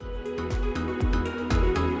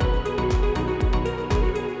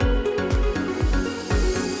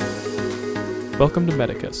Welcome to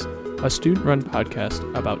Medicus, a student-run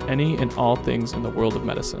podcast about any and all things in the world of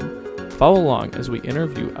medicine. Follow along as we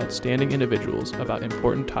interview outstanding individuals about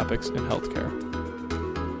important topics in healthcare.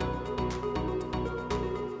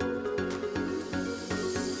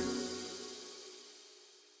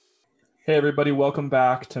 Hey everybody, welcome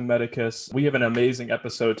back to Medicus. We have an amazing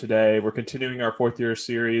episode today. We're continuing our fourth year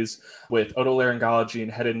series with otolaryngology and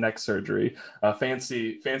head and neck surgery. A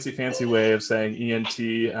fancy way of saying ENT.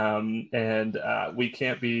 And we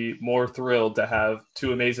can't be more thrilled to have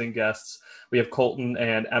two amazing guests. We have Colton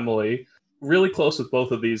and Emily. Really close with both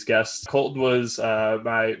of these guests. Colton was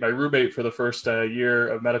my roommate for the first year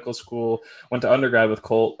of medical school, went to undergrad with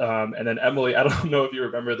Colt. And then Emily, I don't know if you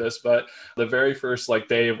remember this, but the very first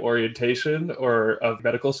day of orientation or of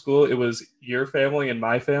medical school, it was your family and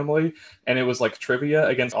my family. And it was trivia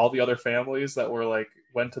against all the other families that were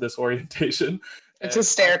went to this orientation. It's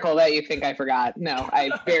hysterical that you think I forgot. No,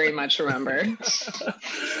 I very much remember.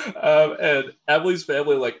 And Emily's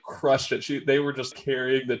family crushed it. They were just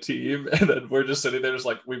carrying the team, and then we're just sitting there,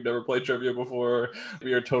 we've never played trivia before.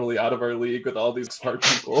 We are totally out of our league with all these smart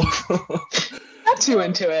people. Got too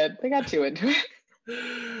into it. They got too into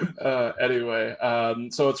it. Anyway,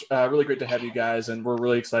 so it's really great to have you guys, and we're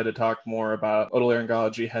really excited to talk more about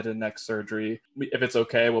otolaryngology, head and neck surgery. If it's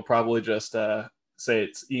okay, we'll probably just say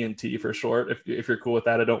it's ENT for short. If you're cool with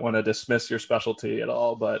that, I don't want to dismiss your specialty at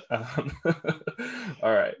all, but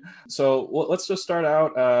all right. So let's just start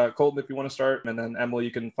out. Colton, if you want to start, and then Emily,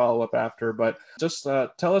 you can follow up after, but just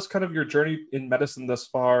tell us kind of your journey in medicine thus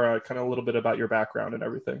far, kind of a little bit about your background and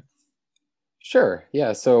everything. Sure.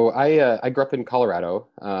 Yeah. So I grew up in Colorado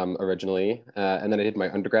originally, and then I did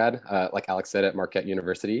my undergrad, like Alex said, at Marquette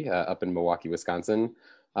University up in Milwaukee, Wisconsin.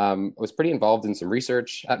 I was pretty involved in some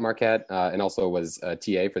research at Marquette and also was a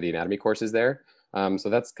TA for the anatomy courses there. So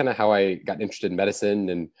that's kind of how I got interested in medicine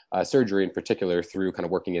and surgery in particular through kind of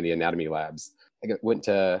working in the anatomy labs. I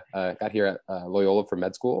got here at Loyola for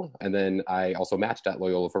med school, and then I also matched at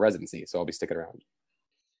Loyola for residency. So I'll be sticking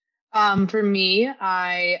around. For me,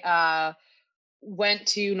 I went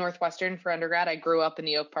to Northwestern for undergrad. I grew up in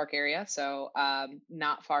the Oak Park area, so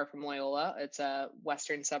not far from Loyola. It's a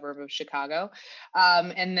western suburb of Chicago.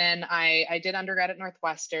 And then I did undergrad at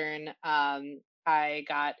Northwestern. I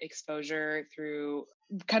got exposure through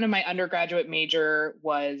kind of my undergraduate major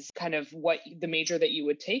was kind of what the major that you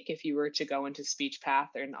would take if you were to go into speech path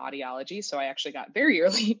or in audiology. So I actually got very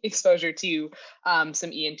early exposure to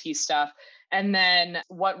some ENT stuff. And then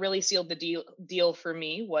what really sealed the deal for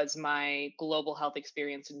me was my global health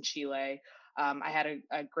experience in Chile. I had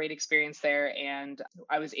a great experience there, and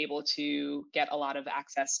I was able to get a lot of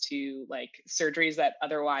access to surgeries that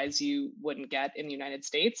otherwise you wouldn't get in the United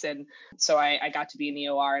States. And so I got to be in the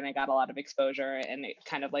OR, and I got a lot of exposure, and it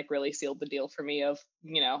kind of really sealed the deal for me of,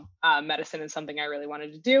 medicine is something I really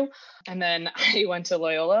wanted to do. And then I went to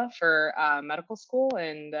Loyola for medical school,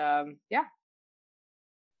 and yeah.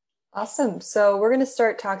 Awesome. So we're going to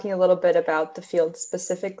start talking a little bit about the field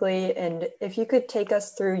specifically. And if you could take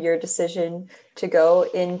us through your decision to go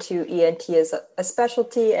into ENT as a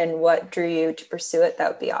specialty and what drew you to pursue it, that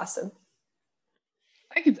would be awesome.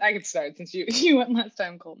 I could start since you went last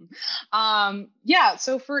time, Colton.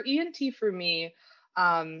 So for ENT for me,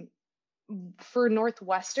 for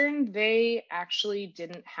Northwestern, they actually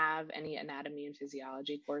didn't have any anatomy and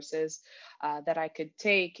physiology courses that I could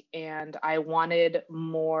take, and I wanted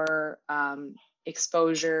more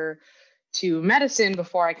exposure to medicine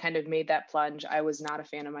before I kind of made that plunge. I was not a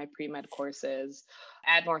fan of my pre-med courses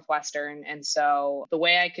at Northwestern, and so the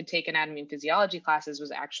way I could take anatomy and physiology classes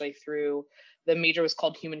was actually through the major was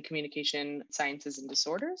called Human Communication Sciences and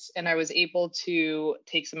Disorders. And I was able to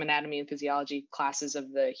take some anatomy and physiology classes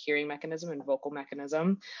of the hearing mechanism and vocal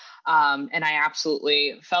mechanism. And I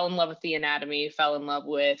absolutely fell in love with the anatomy, fell in love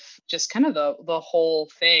with just kind of the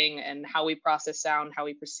whole thing and how we process sound, how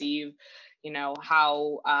we perceive,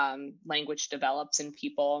 how language develops in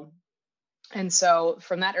people. And so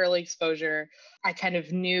from that early exposure, I kind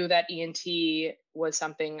of knew that ENT was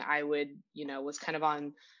something I would,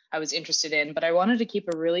 I was interested in, but I wanted to keep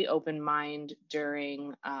a really open mind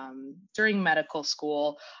during medical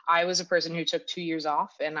school. I was a person who took 2 years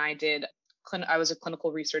off, and I was a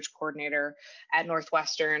clinical research coordinator at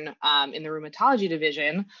Northwestern in the rheumatology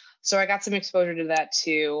division. So I got some exposure to that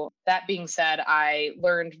too. That being said, I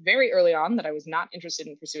learned very early on that I was not interested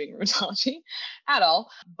in pursuing rheumatology at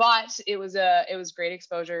all, but it was great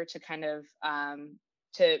exposure to kind of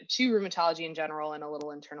to rheumatology in general and a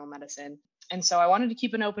little internal medicine. And so I wanted to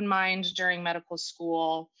keep an open mind during medical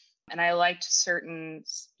school. And I liked certain,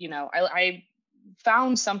 I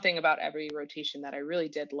found something about every rotation that I really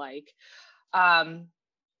did like.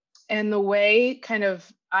 And the way kind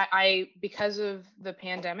of I because of the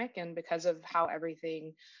pandemic and because of how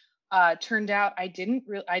everything turned out, I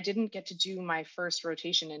didn't get to do my first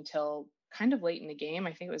rotation until kind of late in the game.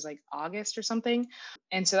 I think it was like August or something,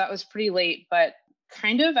 and so that was pretty late. But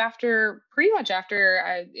kind of pretty much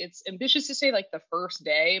after, it's ambitious to say like the first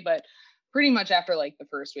day, but pretty much after like the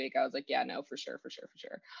first week, I was like, yeah, no, for sure.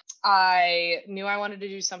 I knew I wanted to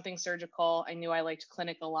do something surgical. I knew I liked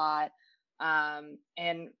clinic a lot.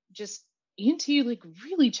 And just ENT like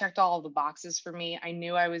really checked all of the boxes for me. I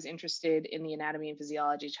knew I was interested in the anatomy and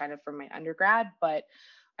physiology kind of from my undergrad, but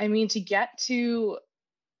I mean,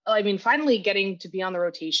 finally getting to be on the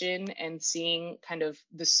rotation and seeing kind of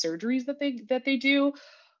the surgeries that they do,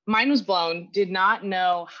 mine was blown. Did not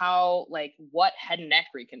know what head and neck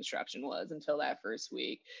reconstruction was until that first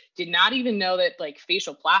week. Did not even know that like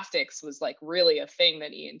facial plastics was like really a thing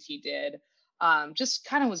that ENT did. Just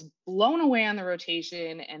kind of was blown away on the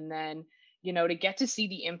rotation. And then, to get to see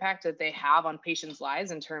the impact that they have on patients' lives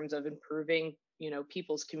in terms of improving,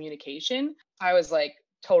 people's communication, I was like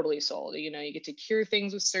totally sold. You get to cure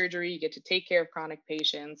things with surgery, you get to take care of chronic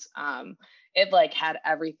patients. It like had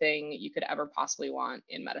everything you could ever possibly want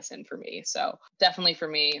in medicine for me. So definitely for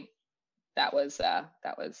me, that was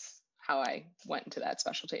how I went into that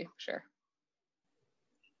specialty. Sure.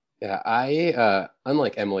 Yeah, I,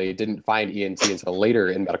 unlike Emily, didn't find ENT until later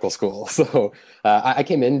in medical school. So I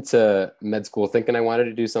came into med school thinking I wanted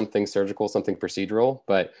to do something surgical, something procedural,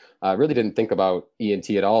 but really didn't think about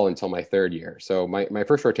ENT at all until my third year. So my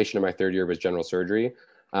first rotation in my third year was general surgery.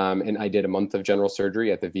 And I did a month of general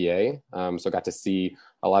surgery at the VA. So I got to see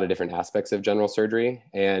a lot of different aspects of general surgery.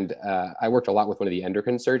 And I worked a lot with one of the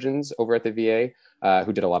endocrine surgeons over at the VA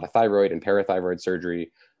who did a lot of thyroid and parathyroid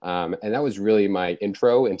surgery. And that was really my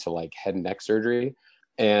intro into like head and neck surgery.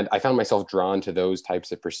 And I found myself drawn to those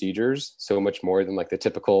types of procedures so much more than like the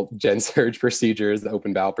typical gen surge procedures, the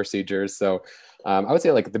open bowel procedures. So I would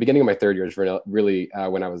say like at the beginning of my third year is really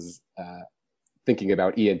when I was thinking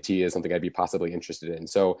about ENT as something I'd be possibly interested in.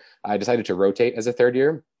 So I decided to rotate as a third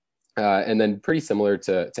year. And then pretty similar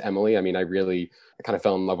to Emily, I mean, I kind of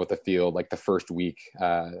fell in love with the field like the first 2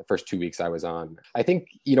 weeks I was on. I think,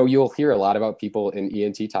 you'll hear a lot about people in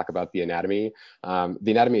ENT talk about the anatomy.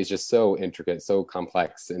 The anatomy is just so intricate, so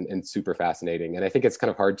complex and super fascinating. And I think it's kind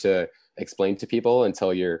of hard to explain to people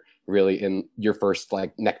until you're really in your first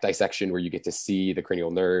like neck dissection where you get to see the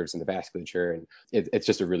cranial nerves and the vasculature. And it's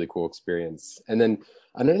just a really cool experience. And then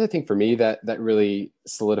another thing for me that really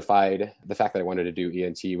solidified the fact that I wanted to do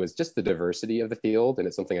ENT was just the diversity of the field. And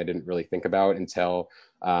it's something I didn't really think about until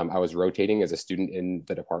I was rotating as a student in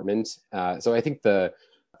the department. So I think the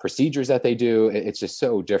procedures that they do, it's just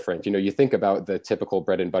so different. You think about the typical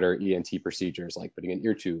bread and butter ENT procedures like putting in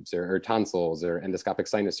ear tubes or tonsils or endoscopic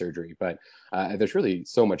sinus surgery, but there's really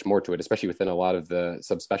so much more to it, especially within a lot of the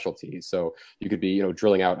subspecialties. So you could be,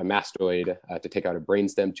 drilling out a mastoid to take out a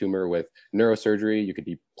brainstem tumor with neurosurgery. You could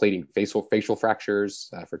be plating facial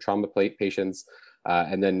fractures for trauma plate patients.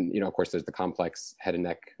 And then, of course, there's the complex head and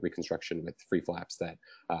neck reconstruction with free flaps that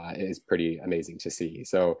is pretty amazing to see.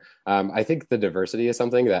 So I think the diversity is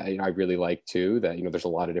something that I really like too, that, there's a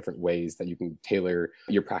lot of different ways that you can tailor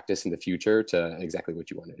your practice in the future to exactly what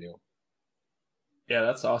you want to do. Yeah,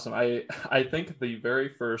 that's awesome. I think the very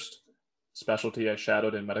first specialty I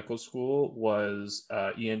shadowed in medical school was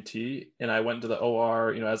ENT, and I went to the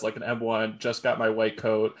OR, as like an M1, just got my white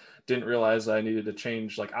coat, didn't realize I needed to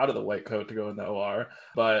change like out of the white coat to go in the OR,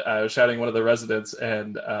 but I was shadowing one of the residents,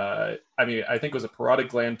 and I think it was a parotid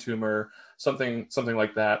gland tumor, something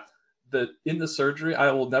like that. In the surgery,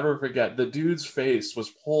 I will never forget, the dude's face was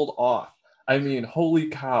pulled off. I mean, holy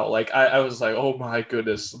cow. Like I was like, oh my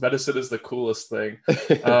goodness, medicine is the coolest thing.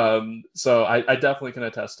 So I definitely can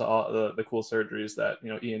attest to all the cool surgeries that,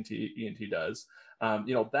 ENT does.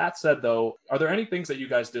 That said though, are there any things that you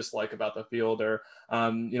guys dislike about the field or, I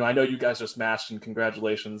know you guys just matched and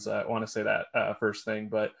congratulations. I want to say that first thing,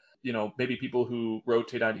 but, maybe people who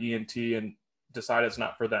rotate on ENT and decide it's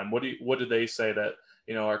not for them. What do they say that,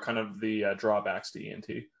 are kind of the drawbacks to ENT?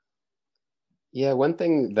 Yeah, one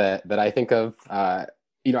thing that I think of, I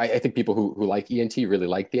think people who like ENT really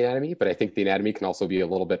like the anatomy, but I think the anatomy can also be a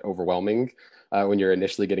little bit overwhelming when you're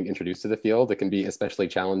initially getting introduced to the field. It can be especially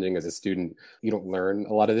challenging as a student. You don't learn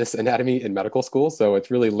a lot of this anatomy in medical school, so it's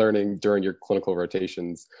really learning during your clinical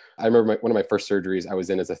rotations. I remember one of my first surgeries I was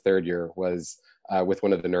in as a third year was with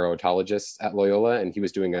one of the neurotologists at Loyola, and he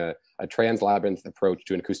was doing a translabyrinth approach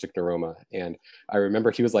to an acoustic neuroma. And I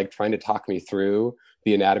remember he was like trying to talk me through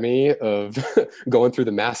the anatomy of going through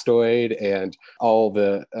the mastoid and all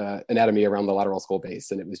the anatomy around the lateral skull base.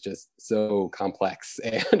 And it was just so complex.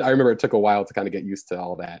 And I remember it took a while to kind of get used to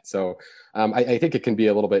all that. So I think it can be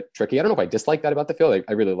a little bit tricky. I don't know if I dislike that about the field.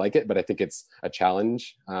 I really like it, but I think it's a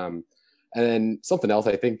challenge. And then something else,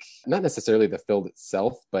 I think, not necessarily the field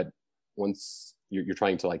itself, but once you're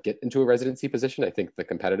trying to like get into a residency position, I think the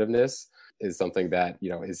competitiveness is something that, you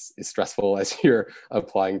know, is stressful as you're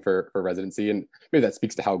applying for residency. And maybe that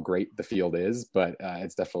speaks to how great the field is, but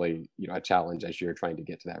it's definitely, you know, a challenge as you're trying to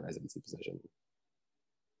get to that residency position.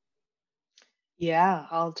 Yeah,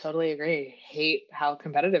 I'll totally agree. Hate how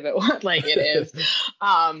competitive it was. Like it is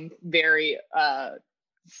very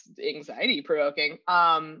anxiety provoking.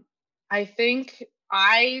 I think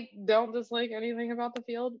I don't dislike anything about the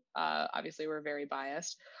field. Obviously, we're very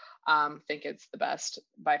biased. Think it's the best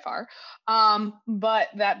by far. But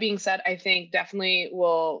that being said, I think definitely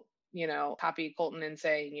will, you know, copy Colton and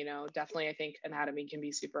say, you know, definitely I think anatomy can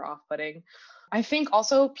be super off-putting. I think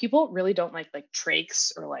also people really don't like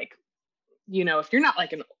trachs or like, you know, if you're not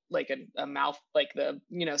like a mouth, like the,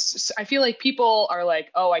 you know, I feel like people are like,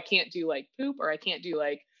 oh, I can't do like poop, or I can't do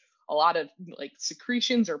like a lot of like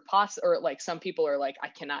secretions or pus, or like some people are like, I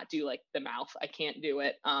cannot do like the mouth. I can't do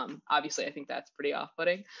it. Obviously I think that's pretty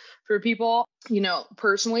off-putting for people. You know,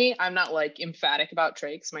 personally, I'm not like emphatic about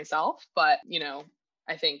trachs myself, but you know,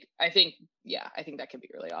 I think, yeah, I think that can be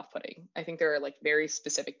really off-putting. I think there are like very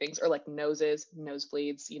specific things, or like noses,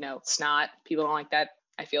 nosebleeds, you know, snot. People don't like that.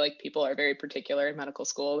 I feel like people are very particular in medical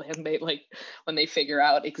school, and they like when they figure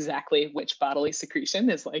out exactly which bodily secretion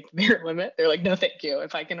is like their limit, they're like, no, thank you.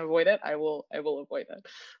 If I can avoid it, I will avoid it.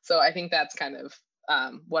 So I think that's kind of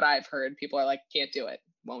what I've heard. People are like, can't do it,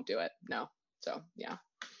 won't do it. No. So yeah.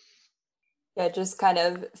 Yeah, just kind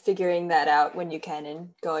of figuring that out when you can and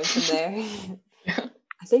going from there. Yeah.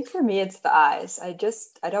 I think for me, it's the eyes. I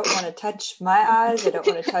don't want to touch my eyes. I don't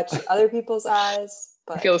want to touch other people's eyes.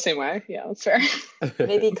 But I feel the same way. Yeah, that's fair.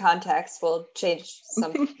 Maybe contacts will change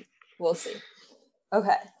some. We'll see.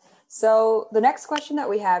 Okay. So the next question that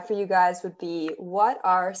we have for you guys would be, what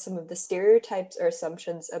are some of the stereotypes or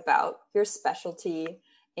assumptions about your specialty?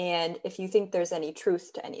 And if you think there's any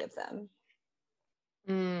truth to any of them?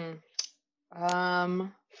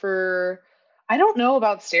 I don't know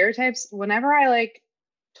about stereotypes. Whenever I like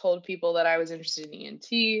told people that I was interested in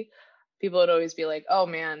ENT, people would always be like, oh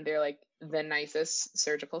man, they're like the nicest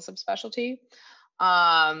surgical subspecialty.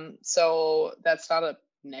 So that's not a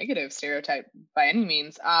negative stereotype by any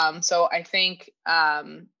means. So I think,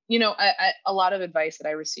 you know, a lot of advice that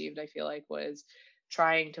I received, I feel like, was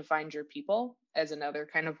trying to find your people as another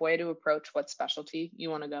kind of way to approach what specialty you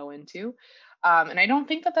want to go into. And I don't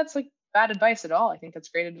think that that's like bad advice at all. I think that's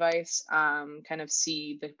great advice. Kind of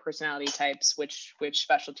see the personality types, which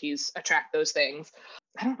specialties attract those things.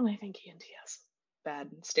 I don't really think ENT has bad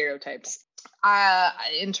stereotypes.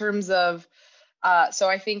 In terms of, so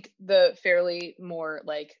I think the fairly more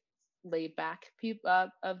like laid back people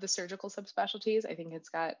of the surgical subspecialties, I think it's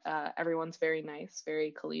got everyone's very nice,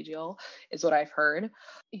 very collegial is what I've heard.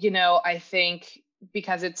 You know, I think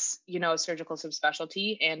because it's, you know, a surgical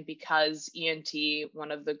subspecialty, and because ENT,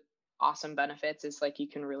 one of the awesome benefits is like you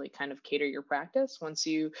can really kind of cater your practice once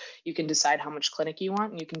you can decide how much clinic you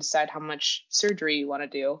want, and you can decide how much surgery you want to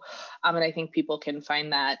do. And I think people can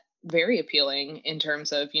find that very appealing in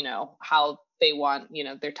terms of, you know, how they want, you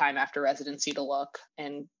know, their time after residency to look,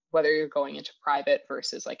 and whether you're going into private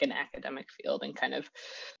versus like an academic field, and kind of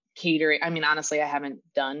catering. I mean, honestly, I haven't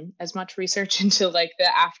done as much research into like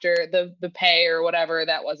the after the pay or whatever.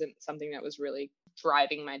 That wasn't something that was really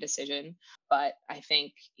driving my decision. But I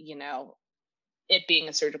think, you know, it being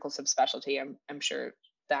a surgical subspecialty, I'm sure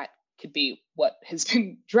that could be what has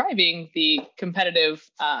been driving the competitive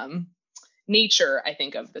nature, I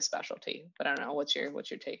think, of the specialty. But I don't know, what's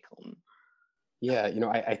your take, Colton? Yeah, you know,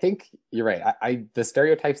 I think you're right. The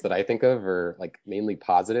stereotypes that I think of are like mainly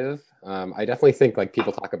positive. I definitely think like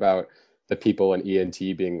people talk about the people in ENT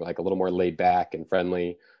being like a little more laid back and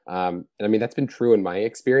friendly. And I mean, that's been true in my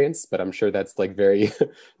experience, but I'm sure that's like very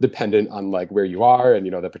dependent on like where you are and,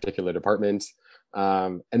 you know, the particular department.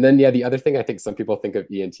 And then, yeah, the other thing, I think some people think of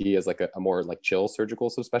ENT as like a more like chill surgical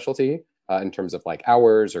subspecialty in terms of like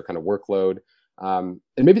hours or kind of workload. And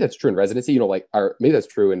maybe that's true in residency, you know, like, or maybe that's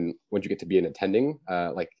true in when you get to be an attending,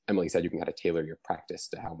 like Emily said, you can kind of tailor your practice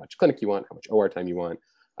to how much clinic you want, how much OR time you want.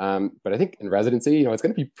 But I think in residency, you know, it's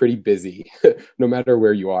going to be pretty busy no matter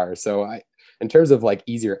where you are. So in terms of like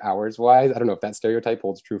easier hours wise, I don't know if that stereotype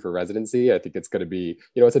holds true for residency. I think it's going to be,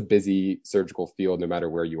 it's a busy surgical field no matter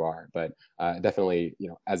where you are, but definitely,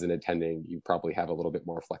 as an attending, you probably have a little bit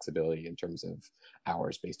more flexibility in terms of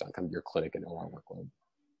hours based on kind of your clinic and OR workload.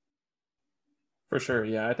 For sure.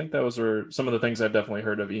 Yeah. I think those were some of the things I've definitely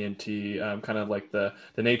heard of ENT, kind of like the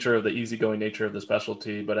nature of the easygoing nature of the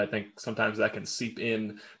specialty. But I think sometimes that can seep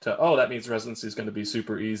in to, oh, that means residency is going to be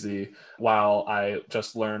super easy. While I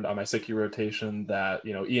just learned on my SICU rotation that,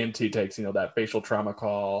 ENT takes, that facial trauma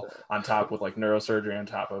call on top with like neurosurgery on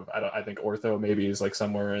top of, I think ortho maybe is like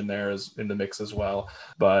somewhere in there is in the mix as well.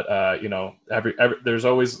 But, every there's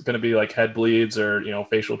always going to be like head bleeds or,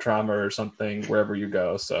 facial trauma or something wherever you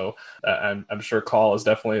go. So I'm sure call is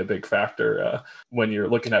definitely a big factor when you're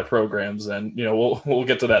looking at programs, and we'll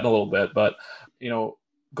get to that in a little bit. But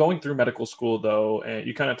going through medical school though, and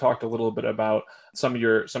you kind of talked a little bit about some of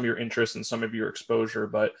your interests and some of your exposure,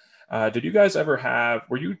 but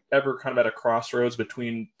were you ever kind of at a crossroads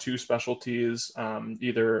between two specialties,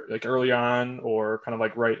 either like early on or kind of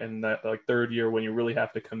like right in that like third year when you really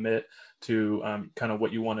have to commit to kind of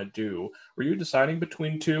what you want to do? Were you deciding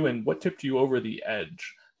between two, and what tipped you over the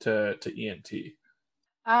edge to ENT?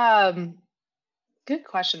 Good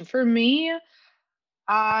question. For me,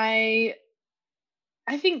 I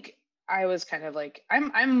think I was kind of like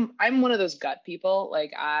I'm one of those gut people.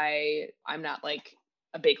 Like I'm not like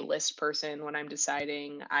a big list person when I'm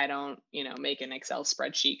deciding. I don't, make an Excel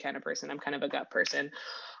spreadsheet kind of person. I'm kind of a gut person.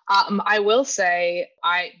 I will say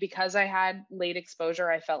because I had late exposure,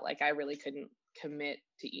 I felt like I really couldn't commit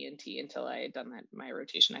to ENT until I had done my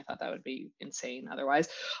rotation. I thought that would be insane otherwise.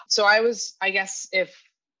 So I was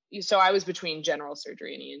between general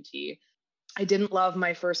surgery and ENT. I didn't love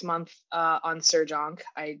my first month on Surg-Onc.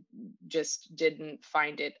 I just didn't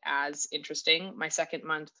find it as interesting. My second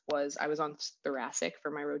month I was on thoracic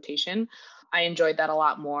for my rotation. I enjoyed that a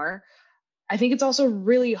lot more. I think it's also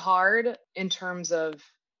really hard in terms of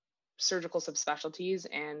surgical subspecialties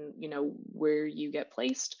and, where you get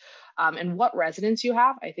placed and what residents you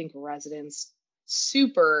have. I think residents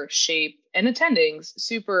super shape, and attendings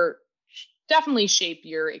super definitely shape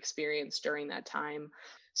your experience during that time.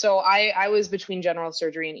 So I was between general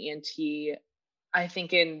surgery and ENT. I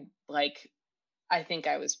think I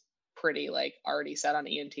was pretty like already set on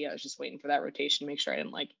ENT. I was just waiting for that rotation to make sure I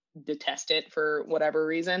didn't like detest it for whatever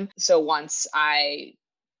reason. So once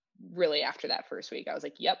after that first week, I was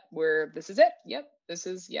like, yep, this is it. Yep, this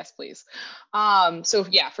is yes, please. So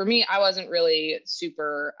yeah, for me, I wasn't really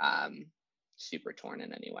super torn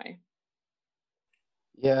in any way.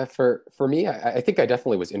 Yeah, for me, I think I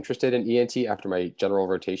definitely was interested in ENT after my general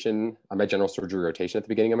surgery rotation at the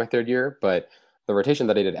beginning of my third year. But the rotation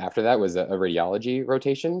that I did after that was a radiology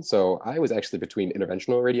rotation. So I was actually between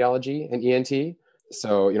interventional radiology and ENT.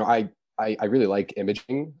 So, I really like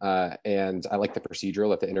imaging and I like the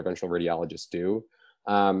procedural that the interventional radiologists do.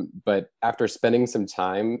 But after spending some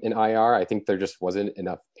time in IR, I think there just wasn't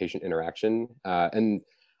enough patient interaction. And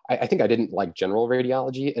I think I didn't like general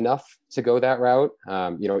radiology enough to go that route.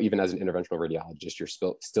 Even as an interventional radiologist,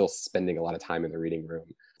 you're still spending a lot of time in the reading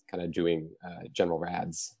room, kind of doing general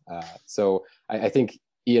rads. So I think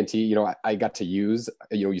ENT, I got to use,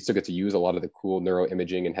 you still get to use a lot of the cool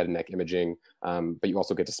neuroimaging and head and neck imaging, but you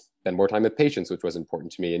also get to spend more time with patients, which was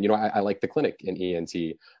important to me. And, I like the clinic in ENT.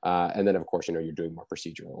 And then, of course, you're doing more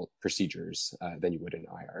procedures than you would in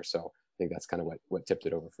IR. So I think that's kind of what tipped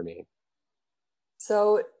it over for me.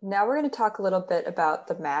 So now we're going to talk a little bit about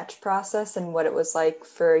the match process and what it was like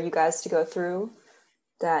for you guys to go through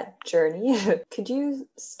that journey. Could you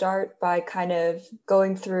start by kind of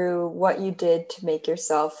going through what you did to make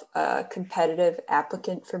yourself a competitive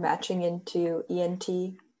applicant for matching into ENT?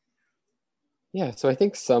 Yeah, so I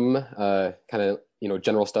think some kind of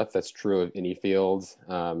general stuff that's true of any field.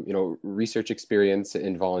 Research experience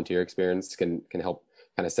and volunteer experience can help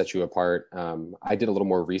kind of set you apart. I did a little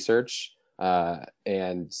more research.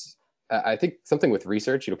 And I think something with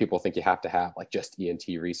research, people think you have to have like just ENT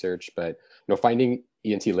research, but finding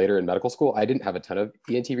ENT later in medical school, I didn't have a ton of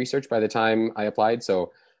ENT research by the time I applied.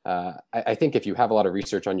 So I think if you have a lot of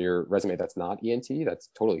research on your resume that's not ENT, that's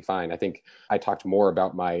totally fine. I think I talked more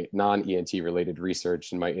about my non-ENT related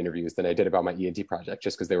research in my interviews than I did about my ENT project,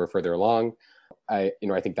 just because they were further along. I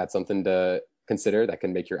think that's something to consider that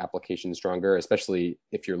can make your application stronger, especially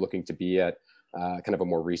if you're looking to be at kind of a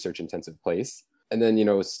more research intensive place. And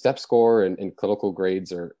then, step score and clinical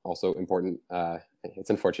grades are also important. It's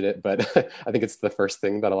unfortunate, but I think it's the first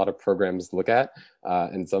thing that a lot of programs look at.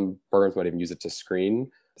 And some programs might even use it to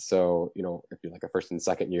screen. So, if you're like a first and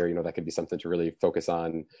second year, that could be something to really focus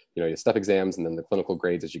on, your step exams and then the clinical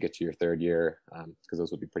grades as you get to your third year, because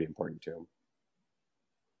those would be pretty important too.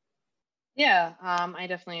 Yeah, I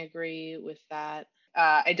definitely agree with that.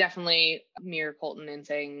 I definitely mirror Colton in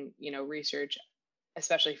saying, research,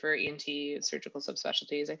 especially for ENT surgical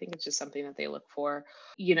subspecialties, I think it's just something that they look for.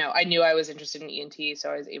 I knew I was interested in ENT, so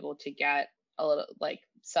I was able to get a little like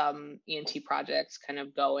some ENT projects kind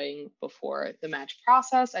of going before the match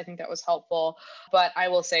process. I think that was helpful. But I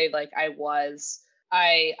will say, like,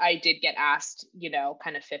 I did get asked,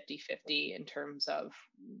 kind of 50-50 in terms of,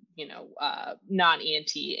 non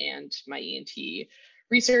ENT and my ENT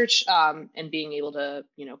research, and being able to,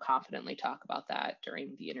 confidently talk about that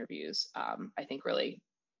during the interviews, I think really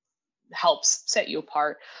helps set you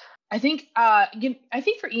apart. I think, I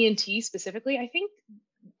think for ENT specifically, I think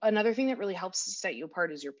another thing that really helps set you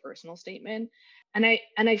apart is your personal statement. And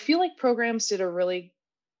I feel like programs did a really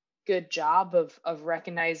good job of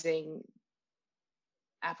recognizing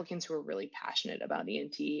applicants who are really passionate about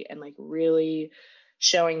ENT and like really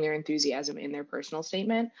showing their enthusiasm in their personal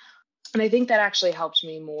statement. And I think that actually helped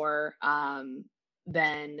me more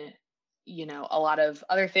than, a lot of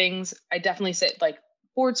other things. I definitely say like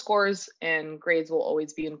board scores and grades will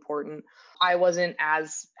always be important. I wasn't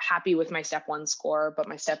as happy with my step 1 score, but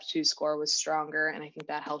my step 2 score was stronger. And I think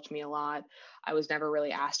that helped me a lot. I was never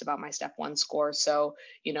really asked about my step 1 score. So,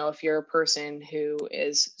 if you're a person who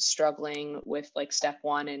is struggling with like step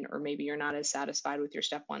 1 or maybe you're not as satisfied with your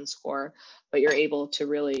step 1 score, but you're able to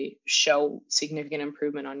really show significant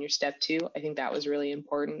improvement on your step 2, I think that was really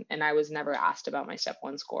important. And I was never asked about my step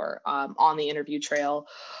 1 score on the interview trail.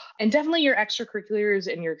 And definitely your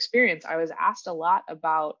extracurriculars and your experience. I was asked a lot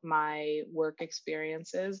about my work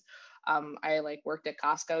experiences. I like worked at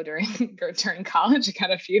Costco during college. I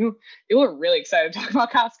got a few people were really excited to talk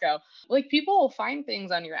about Costco. Like people will find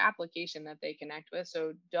things on your application that they connect with.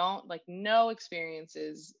 So don't like no experience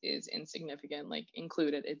is insignificant. Like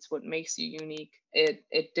include it. It's what makes you unique.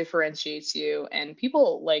 It differentiates you, and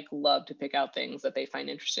people like love to pick out things that they find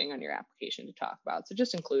interesting on your application to talk about. So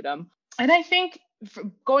just include them. And I think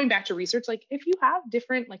going back to research, like if you have if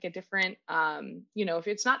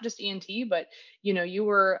it's not just ENT, but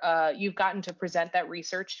you've gotten to present that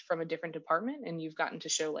research from a different department, and you've gotten to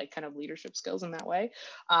show like kind of leadership skills in that way.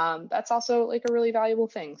 That's also like a really valuable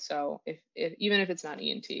thing. So if even if it's not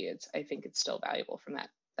ENT, I think it's still valuable from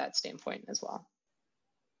that standpoint as well.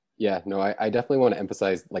 Yeah, no, I definitely want to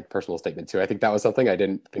emphasize like personal statement too. I think that was something I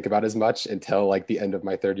didn't think about as much until like the end of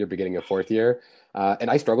my 3rd year, beginning of 4th year.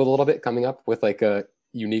 And I struggled a little bit coming up with like a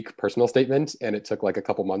unique personal statement. And it took like a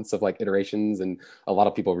couple months of like iterations and a lot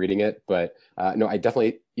of people reading it. But no, I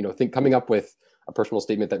definitely, think coming up with a personal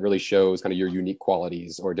statement that really shows kind of your unique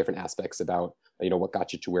qualities or different aspects about, what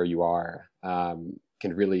got you to where you are.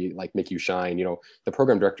 Can really like make you shine. The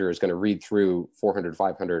program director is going to read through 400,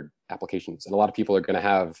 500 applications, and a lot of people are going to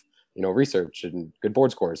have, research and good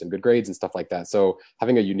board scores and good grades and stuff like that. So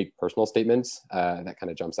having a unique personal statement that kind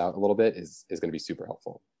of jumps out a little bit is going to be super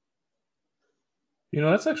helpful.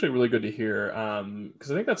 That's actually really good to hear, because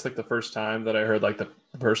I think that's like the first time that I heard like the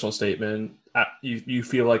personal statement you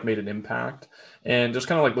feel like made an impact. And just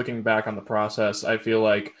kind of like looking back on the process, I feel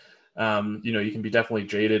like you can be definitely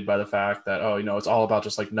jaded by the fact that, it's all about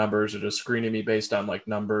just like numbers, or just screening me based on like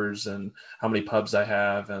numbers and how many pubs I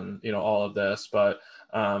have and, all of this. But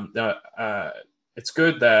it's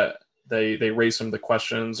good that they raise some of the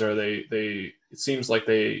questions, or it seems like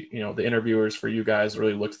the interviewers for you guys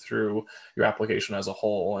really looked through your application as a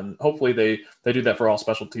whole, and hopefully they do that for all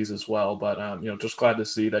specialties as well. But just glad to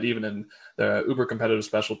see that even in the uber competitive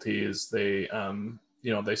specialties, they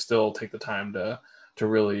still take the time to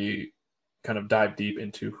really kind of dive deep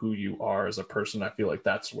into who you are as a person. I feel like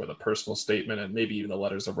that's where the personal statement and maybe even the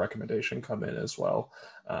letters of recommendation come in as well.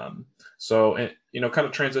 So kind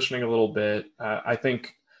of transitioning a little bit, I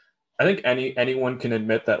think anyone can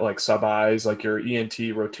admit that like sub-Is, like your ENT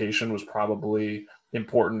rotation was probably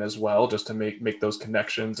important as well, just to make those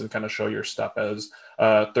connections and kind of show your stuff as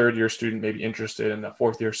a 3rd year student, maybe interested in a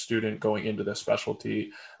 4th year student going into this specialty.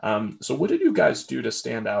 So what did you guys do to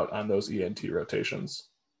stand out on those ENT rotations?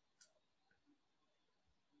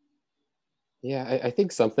 Yeah, I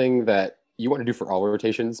think something that you want to do for all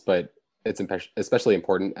rotations, but it's especially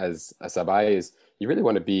important as a sub-I, is you really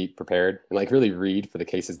want to be prepared and like really read for the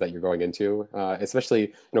cases that you're going into,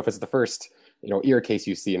 especially, if it's the first, ear case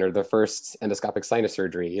you see, or the first endoscopic sinus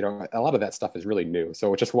surgery. A lot of that stuff is really new.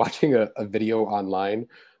 So just watching a video online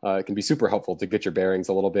can be super helpful to get your bearings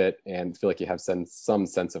a little bit and feel like you have some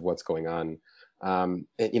sense of what's going on.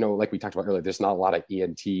 Like we talked about earlier, there's not a lot of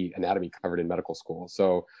ENT anatomy covered in medical school.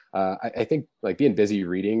 So I think like being busy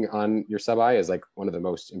reading on your sub-I is like one of the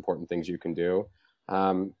most important things you can do.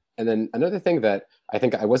 And And then another thing that I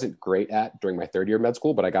think I wasn't great at during my third year of med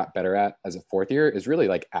school, but I got better at as a fourth year is really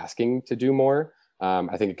like asking to do more.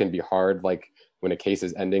 I think it can be hard, like when a case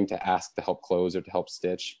is ending, to ask to help close or to help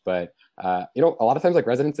stitch. But, a lot of times like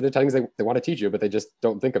residents and attendings, they want to teach you, but they just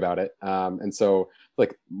don't think about it. And so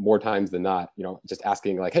like more times than not, just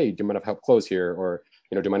asking like, hey, do you mind if I help close here? Or,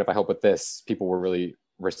 do you mind if I help with this? People were really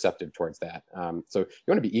receptive towards that. So you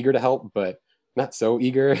want to be eager to help, but not so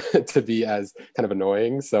eager to be as kind of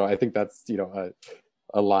annoying. So I think that's,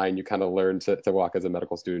 a line you kind of learn to walk as a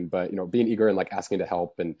medical student. But, being eager and like asking to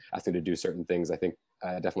help and asking to do certain things, I think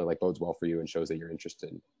definitely like bodes well for you and shows that you're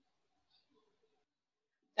interested.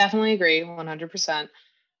 Definitely agree, 100%.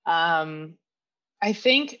 I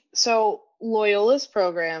think, so Loyola's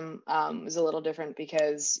program is a little different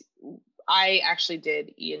because I actually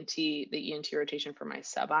did the ENT rotation for my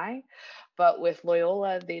sub-I, but with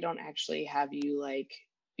Loyola, they don't actually have you like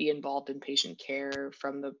be involved in patient care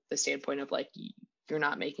from the standpoint of like, you're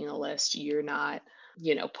not making a list, you're not,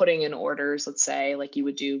 putting in orders, let's say, like you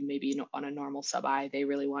would do maybe on a normal sub-I. They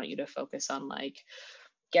really want you to focus on like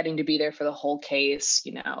getting to be there for the whole case,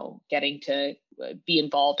 getting to be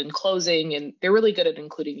involved in closing. And they're really good at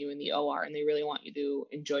including you in the OR, and they really want you to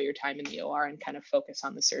enjoy your time in the OR and kind of focus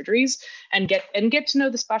on the surgeries and get to know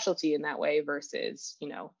the specialty in that way versus,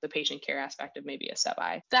 the patient care aspect of maybe a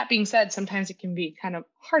sub-I. That being said, sometimes it can be kind of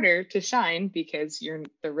harder to shine because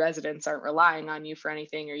the residents aren't relying on you for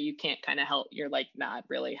anything, or you can't kind of help. You're like not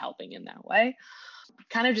really helping in that way.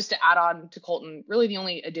 Kind of just to add on to Colton, really the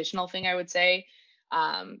only additional thing I would say,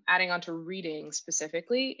 adding on to reading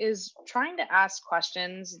specifically, is trying to ask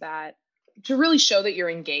questions that to really show that you're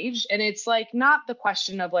engaged. And it's like not the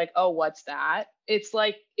question of like, oh, what's that? It's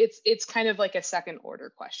like it's kind of like a second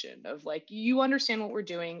order question of like, you understand what we're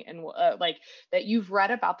doing, and like that you've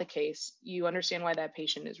read about the case, you understand why that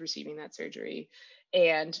patient is receiving that surgery.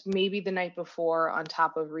 And maybe the night before, on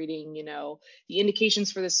top of reading, the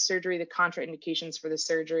indications for this surgery, the contraindications for the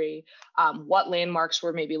surgery, what landmarks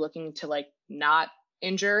we're maybe looking to like not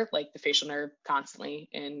injure, like the facial nerve constantly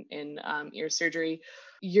in ear surgery.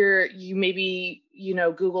 You maybe,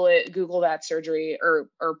 Google that surgery, or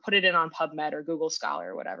put it in on PubMed or Google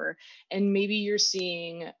Scholar or whatever. And maybe you're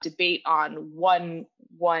seeing debate on one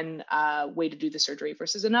way to do the surgery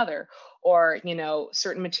versus another, or,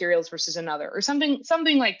 certain materials versus another, or something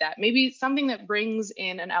like that. Maybe something that brings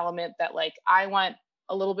in an element that like, I went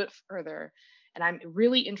a little bit further and I'm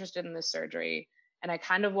really interested in this surgery. And I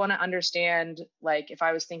kind of want to understand, like, if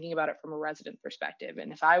I was thinking about it from a resident perspective,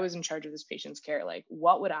 and if I was in charge of this patient's care, like,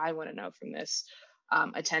 what would I want to know from this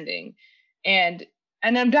attending? And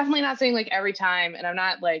I'm definitely not saying like every time, and I'm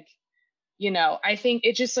not like, I think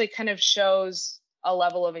it just like kind of shows a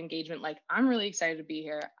level of engagement. Like, I'm really excited to be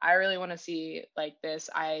here. I really want to see like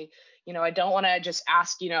this. I don't want to just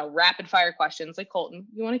ask, rapid fire questions like Colton.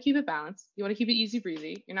 You want to keep it balanced. You want to keep it easy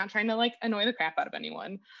breezy. You're not trying to like annoy the crap out of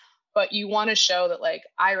anyone. But you want to show that like,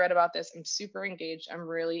 I read about this, I'm super engaged, I'm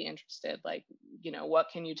really interested, like, what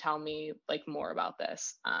can you tell me like more about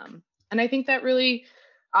this? And I think that really,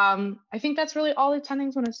 I think that's really all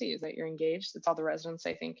attendings want to see, is that you're engaged. That's all the residents,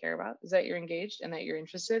 I think, care about, is that you're engaged and that you're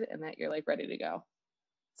interested and that you're like ready to go.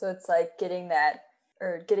 So it's like getting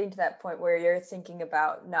to that point where you're thinking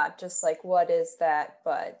about not just like, what is that,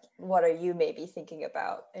 but what are you maybe thinking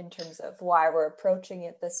about in terms of why we're approaching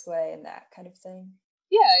it this way and that kind of thing.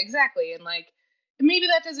 Yeah, exactly. And like, maybe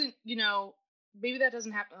that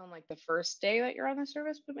doesn't happen on like the first day that you're on the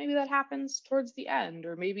service, but maybe that happens towards the end,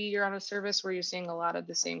 or maybe you're on a service where you're seeing a lot of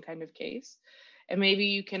the same kind of case. And maybe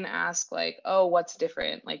you can ask like, oh, what's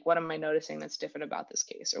different? Like, what am I noticing that's different about this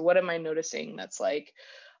case? Or what am I noticing that's like,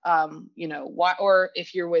 why, or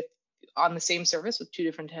if you're on the same service with two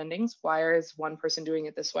different attendings, why is one person doing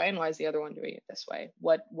it this way and why is the other one doing it this way?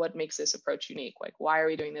 What makes this approach unique? Like, why are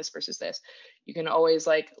we doing this versus this? You can always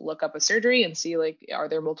like look up a surgery and see like, are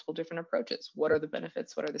there multiple different approaches? What are the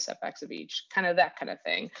benefits? What are the setbacks of each? Kind of that kind of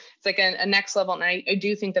thing. It's like a next level. And I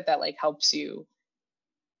do think that like helps you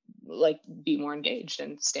like be more engaged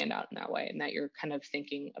and stand out in that way, and that you're kind of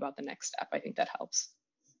thinking about the next step. I think that helps.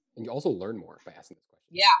 And you also learn more by asking this question.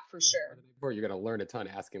 Yeah, for sure. Before, you're going to learn a ton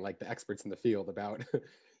asking like the experts in the field about,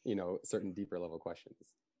 certain deeper level questions.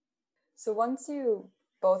 So once you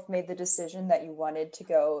both made the decision that you wanted to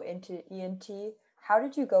go into ENT, how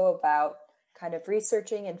did you go about kind of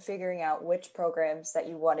researching and figuring out which programs that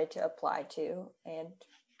you wanted to apply to and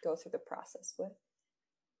go through the process with?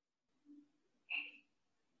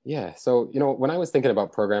 Yeah. So, when I was thinking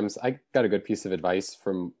about programs, I got a good piece of advice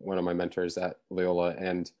from one of my mentors at Loyola.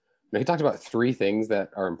 And he talked about three things that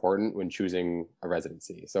are important when choosing a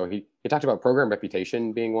residency. So he talked about program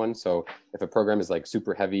reputation being one. So if a program is like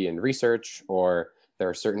super heavy in research, or there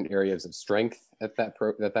are certain areas of strength that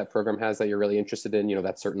that program has that you're really interested in,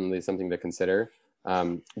 that's certainly something to consider.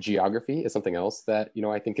 Geography is something else that,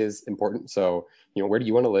 I think is important. So, where do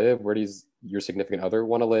you want to live? Where does your significant other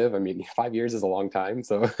want to live? I mean, 5 years is a long time.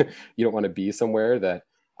 So you don't want to be somewhere that,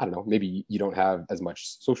 I don't know, maybe you don't have as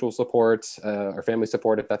much social support or family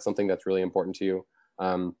support, if that's something that's really important to you.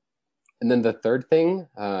 And then the third thing,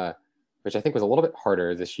 which I think was a little bit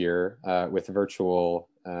harder this year with virtual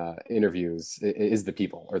interviews, is the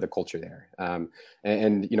people or the culture there.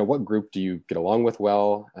 And what group do you get along with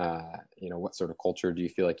well? What sort of culture do you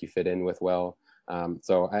feel like you fit in with well?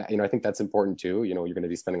 So I think that's important too. You're going to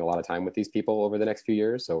be spending a lot of time with these people over the next few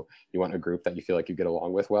years. So you want a group that you feel like you get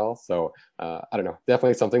along with well. So I don't know,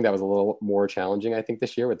 definitely something that was a little more challenging, I think,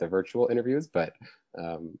 this year with the virtual interviews, but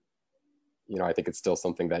I think it's still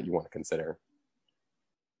something that you want to consider.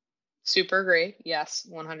 Super great. Yes,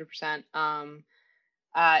 100%.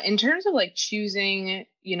 In terms of like choosing,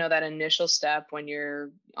 that initial step when you're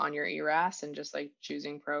on your ERAS and just like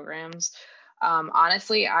choosing programs,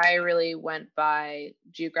 honestly, I really went by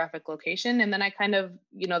geographic location. And then I kind of,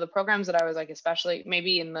 the programs that I was like, especially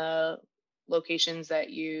maybe in the locations that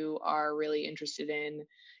you are really interested in,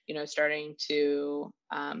 starting to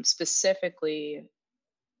specifically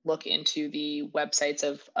look into the websites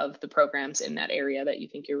of the programs in that area that you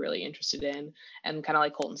think you're really interested in. And kind of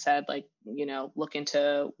like Colton said, like, look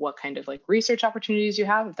into what kind of like research opportunities you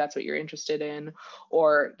have, if that's what you're interested in,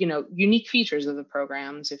 or, unique features of the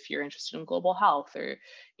programs, if you're interested in global health, or,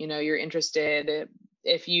 you're interested,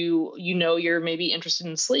 if you're maybe interested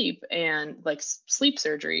in sleep and like sleep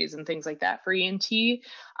surgeries and things like that for ENT.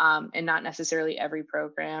 And not necessarily every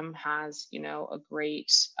program has, a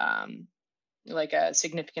great, like a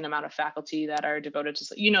significant amount of faculty that are devoted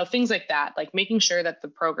to, things like that, like making sure that the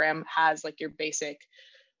program has like your basic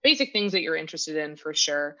things that you're interested in for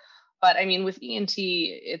sure. But I mean, with ENT,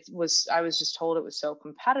 I was just told it was so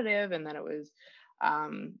competitive, and then it was,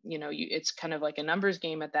 it's kind of like a numbers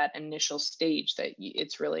game at that initial stage that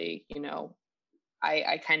it's really,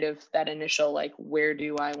 I kind of, that initial, like, where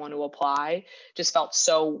do I want to apply, just felt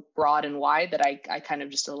so broad and wide that I kind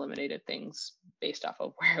of just eliminated things based off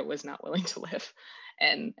of where I was not willing to live,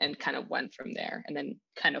 and kind of went from there, and then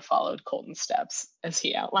kind of followed Colton's steps as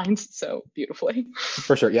he outlines so beautifully.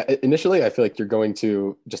 For sure. Yeah. Initially, I feel like you're going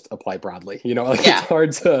to just apply broadly, like Yeah. It's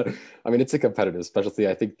hard to, I mean, it's a competitive specialty.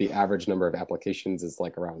 I think the average number of applications is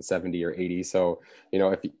like around 70 or 80. So,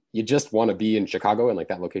 if you just want to be in Chicago and like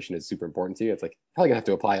that location is super important to you, it's like probably gonna have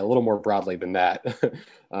to apply a little more broadly than that.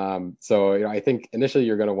 So, I think initially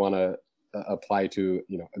you're going to want to apply to,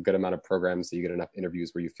 a good amount of programs so you get enough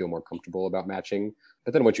interviews where you feel more comfortable about matching.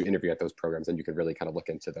 But then once you interview at those programs, then you can really kind of look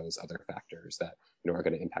into those other factors that, are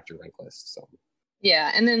going to impact your rank list. So.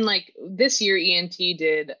 Yeah. And then like this year, ENT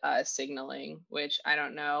did signaling, which I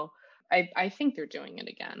don't know. I think they're doing it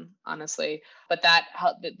again, honestly. But that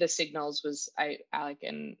the signals was, Alec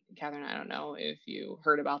and Catherine, I don't know if you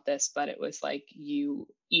heard about this, but it was like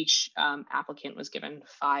each applicant was given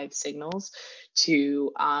 5 signals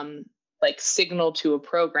to like signal to a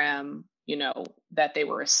program, that they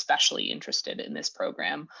were especially interested in this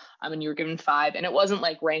program. And you were given 5, and it wasn't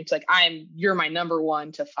like ranked, like you're my number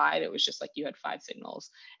 1 to 5. It was just like you had 5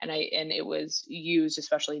 signals, and it was used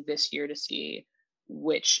especially this year to see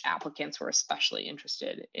which applicants were especially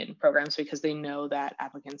interested in programs, because they know that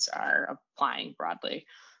applicants are applying broadly.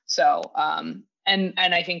 So, and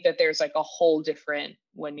I think that there's like a whole different,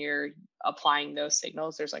 when you're applying those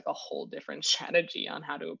signals, there's like a whole different strategy on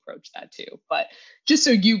how to approach that too. But just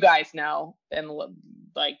so you guys know, and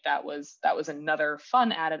like that was another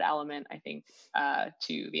fun added element, I think,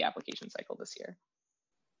 to the application cycle this year.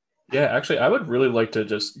 Yeah, actually, I would really like to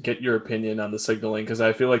just get your opinion on the signaling, because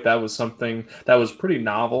I feel like that was something that was pretty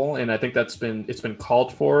novel, and I think it's been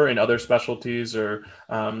called for in other specialties, or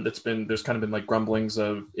there's kind of been like grumblings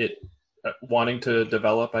of it wanting to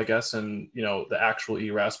develop, I guess, and the actual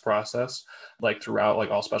ERAS process, like throughout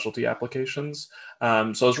like all specialty applications.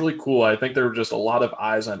 So it's really cool. I think there were just a lot of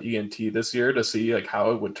eyes on ENT this year to see like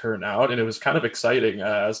how it would turn out, and it was kind of exciting.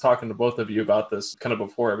 I was talking to both of you about this kind of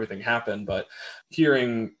before everything happened, but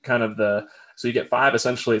hearing kind of so you get 5,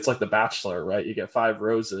 essentially it's like The Bachelor, right? You get 5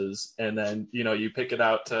 roses, and then you pick it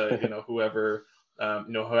out to whoever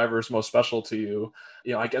whoever's most special to you.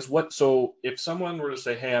 I guess so if someone were to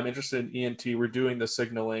say, hey, I'm interested in ENT, we're doing the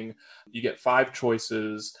signaling, you get 5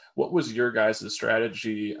 choices. What was your guys'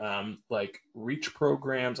 strategy? Like reach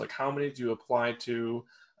programs, like how many do you apply to?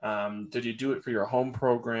 Did you do it for your home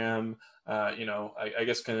program? I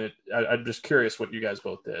guess I'm just curious what you guys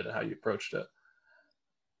both did and how you approached it.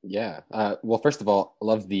 Yeah. Well, first of all, I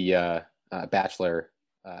love the Bachelor.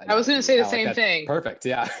 I was going to say the same That's thing. Perfect.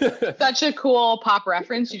 Yeah. Such a cool pop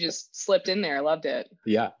reference. You just slipped in there. Loved it.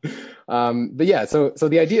 Yeah. But yeah, so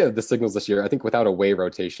the idea of the signals this year, I think without away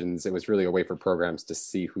rotations, it was really a way for programs to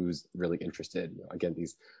see who's really interested. Again,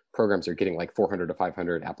 these programs are getting like 400 to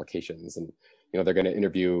 500 applications, and they're going to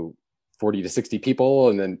interview 40 to 60 people,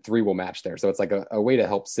 and then 3 will match there. So it's like a way to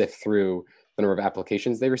help sift through the number of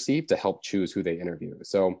applications they receive to help choose who they interview.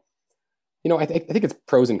 So I think it's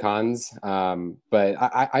pros and cons, but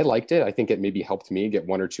I liked it. I think it maybe helped me get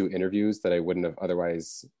 1 or 2 interviews that I wouldn't have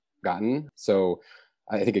otherwise gotten. So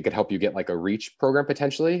I think it could help you get like a reach program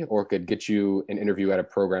potentially, or it could get you an interview at a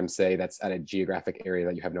program, say, that's at a geographic area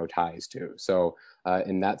that you have no ties to. So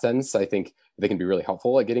in that sense, I think they can be really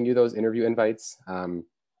helpful at getting you those interview invites.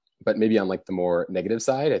 But maybe on like the more negative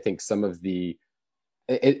side, I think some of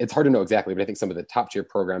it's hard to know exactly, but I think some of the top tier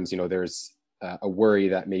programs, there's a worry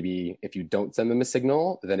that maybe if you don't send them a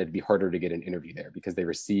signal, then it'd be harder to get an interview there because they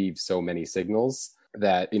receive so many signals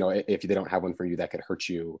that, if they don't have one for you, that could hurt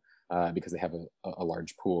you because they have a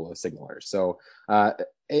large pool of signalers. So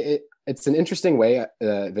it's an interesting way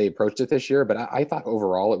they approached it this year, but I thought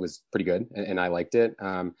overall it was pretty good and I liked it.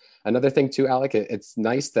 Another thing too, Alec, it's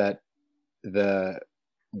nice that the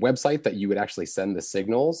website that you would actually send the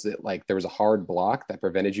signals, there was a hard block that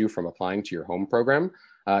prevented you from applying to your home program.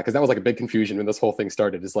 Because that was like a big confusion when this whole thing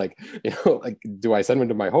started. Is do I send them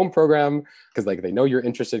to my home program? Because they know you're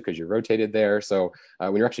interested because you're rotated there. So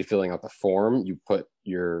when you're actually filling out the form, you put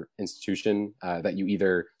your institution that you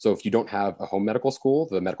either, so if you don't have a home medical school,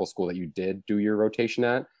 the medical school that you did do your rotation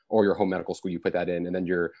at, or your home medical school, you put that in, and then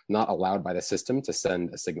you're not allowed by the system to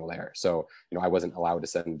send a signal there. So, Emily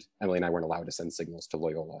and I weren't allowed to send signals to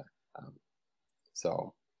Loyola.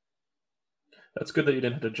 So. That's good that you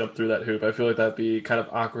didn't have to jump through that hoop. I feel like that'd be kind of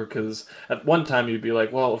awkward because at one time you'd be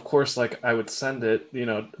like, well, of course, I would send it,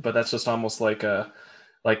 but that's just almost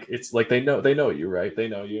it's like they know you, right? They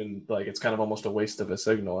know you, and it's kind of almost a waste of a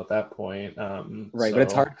signal at that point. Right, but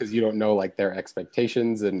it's hard because you don't know their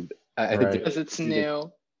expectations, and I think because it's new.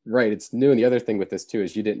 Right, it's new. And the other thing with this too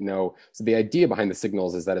is you didn't know. So the idea behind the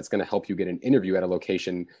signals is that it's going to help you get an interview at a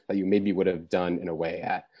location that you maybe would have done in a way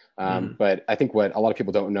at. But I think what a lot of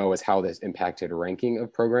people don't know is how this impacted ranking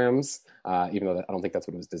of programs, even though I don't think that's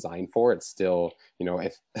what it was designed for. It's still,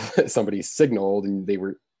 if somebody signaled and they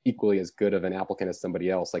were equally as good of an applicant as somebody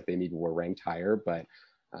else, they maybe were ranked higher. But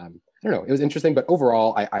I don't know, it was interesting. But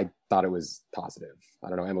overall, I thought it was positive. I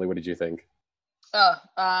don't know, Emily, what did you think?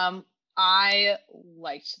 I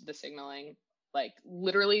liked the signaling.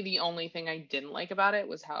 Literally the only thing I didn't like about it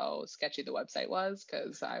was how sketchy the website was,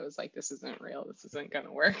 because I was like, this isn't real, this isn't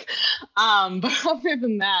gonna work. But other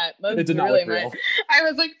than that, that's really real. I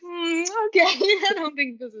was like, okay, I don't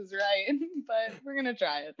think this is right, but we're gonna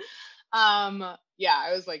try it. Yeah,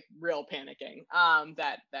 I was real panicking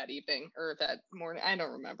that evening or that morning. I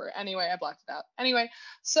don't remember. Anyway, I blocked it out. Anyway,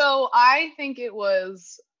 so I think it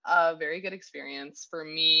was a very good experience for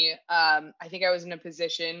me. I think I was in a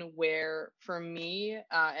position where, for me,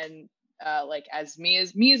 as me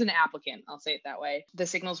as an applicant, I'll say it that way, the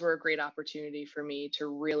signals were a great opportunity for me to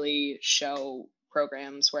really show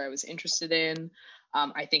programs where I was interested in.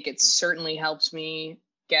 I think it certainly helped me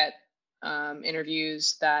get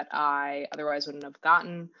interviews that I otherwise wouldn't have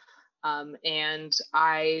gotten. And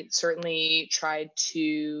I certainly tried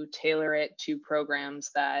to tailor it to programs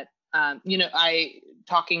that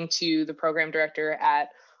talking to the program director at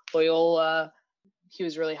Loyola, he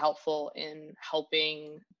was really helpful in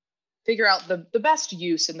helping figure out the best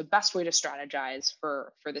use and the best way to strategize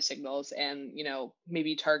for the signals, and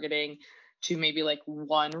maybe targeting to maybe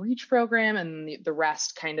one reach program and the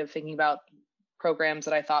rest kind of thinking about programs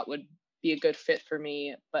that I thought would be a good fit for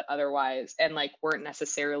me, but otherwise, and weren't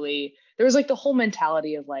necessarily, there was the whole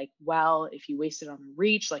mentality of well, if you waste it on a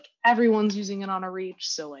reach, everyone's using it on a reach,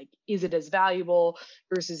 so is it as valuable,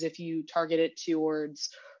 versus if you target it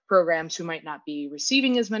towards programs who might not be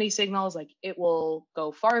receiving as many signals, it will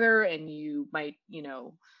go farther and you might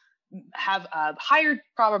have a higher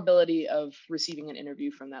probability of receiving an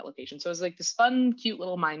interview from that location. So it was this fun, cute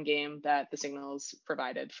little mind game that the signals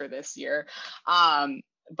provided for this year.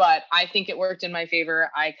 But I think it worked in my favor.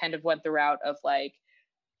 I kind of went the route of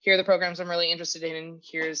here are the programs I'm really interested in.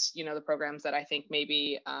 Here's, the programs that I think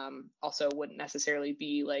maybe also wouldn't necessarily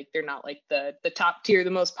be they're not the top tier,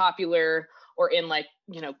 the most popular, or in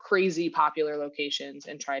crazy popular locations,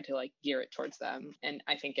 and try to gear it towards them. And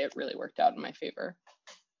I think it really worked out in my favor.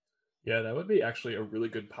 Yeah, that would be actually a really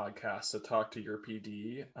good podcast to talk to your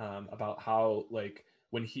PD about how, like,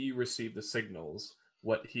 when he received the signals,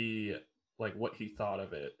 what he what he thought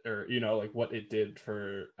of it, or like what it did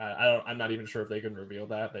for. I'm not even sure if they can reveal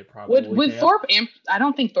that. They probably Would can't. Thorpe I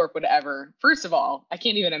don't think Thorpe would ever. First of all, I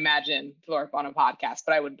can't even imagine Thorpe on a podcast,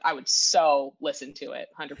 but I would so listen to it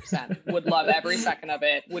 100%. Would love every second of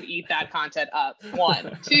it. Would eat that content up.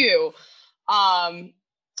 1, 2. I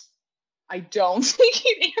don't think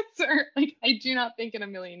he'd answer. Like, I do not think in a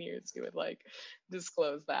million years he would like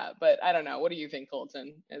disclose that. But I don't know. What do you think,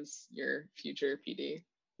 Colton, as your future PD?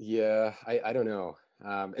 Yeah, I don't know.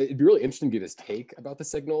 It'd be really interesting to get his take about the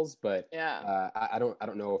signals, but yeah, I don't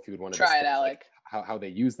know if he would want to try it, disclose, Alec. like, how they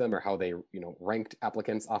use them, or how they ranked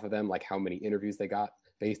applicants off of them, like how many interviews they got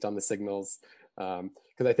based on the signals.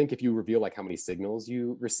 Because I think if you reveal like how many signals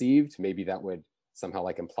you received, maybe that would somehow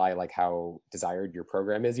like imply like how desired your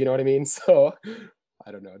program is. You know what I mean? So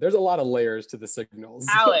I don't know. There's a lot of layers to the signals.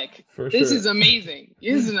 Alec, this sure. is amazing.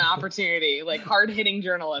 This is an opportunity, like hard-hitting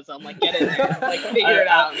journalism. Like, get in there, like figure it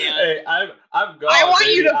out, man. Hey, I'm going. I want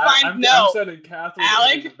baby. you to find I'm sending Catherine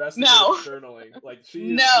Alec, investigative journaling. Like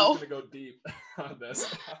she's gonna go deep on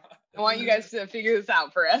this. I want you guys to figure this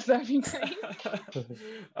out for us. That'd be great. No,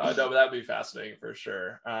 but that'd be fascinating for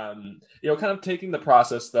sure. Kind of taking the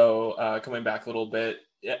process though, coming back a little bit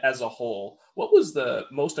as a whole, what was the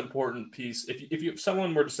most important piece? If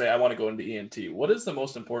someone were to say, I want to go into ENT, what is the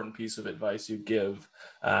most important piece of advice you give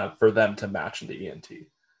for them to match into ENT?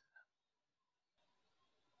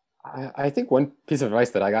 I think one piece of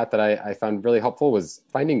advice that I got that I found really helpful was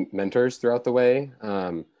finding mentors throughout the way.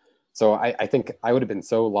 So I think I would have been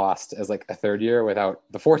so lost as like a third year without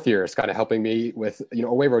the fourth years kind of helping me with,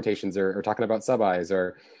 away rotations or talking about sub-Is,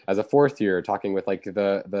 or as a fourth year talking with like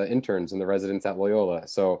the interns and the residents at Loyola.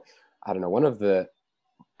 So I don't know, one of the,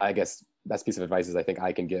 I guess, best piece of advice is I think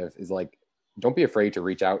I can give is like, don't be afraid to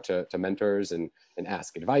reach out to mentors and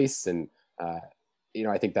ask advice. And,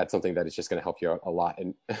 I think that's something that is just going to help you out a lot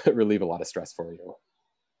and relieve a lot of stress for you.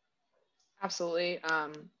 Absolutely.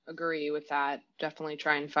 Agree with that. Definitely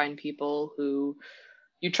try and find people who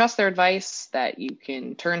you trust their advice, that you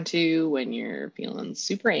can turn to when you're feeling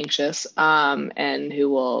super anxious, and who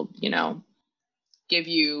will, give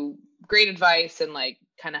you great advice and like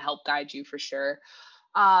kind of help guide you for sure.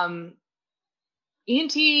 ENT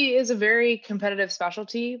is a very competitive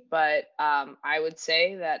specialty, but I would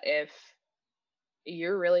say that if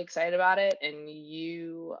you're really excited about it and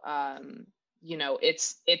you,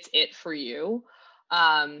 it's it for you,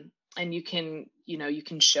 and you can, you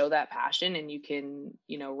can show that passion and you can,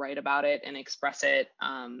 write about it and express it.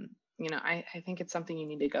 I think it's something you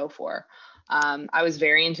need to go for. I was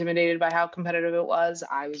very intimidated by how competitive it was.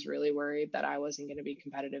 I was really worried that I wasn't going to be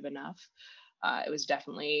competitive enough. It was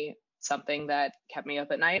definitely something that kept me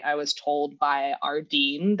up at night. I was told by our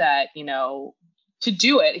dean that, to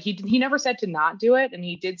do it. He never said to not do it. And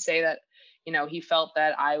he did say that, he felt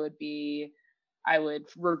that I would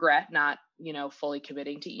regret not, fully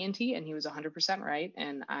committing to ENT, and he was 100% right.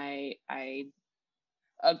 And I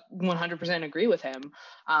 100% agree with him.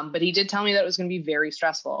 But he did tell me that it was going to be very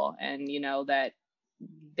stressful, and, that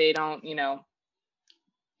they don't,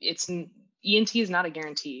 ENT is not a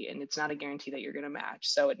guarantee, and it's not a guarantee that you're going to match.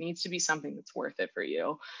 So it needs to be something that's worth it for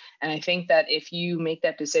you. And I think that if you make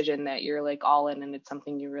that decision that you're like all in and it's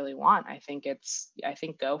something you really want, I think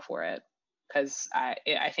go for it, because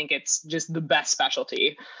I think it's just the best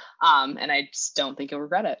specialty. And I just don't think you'll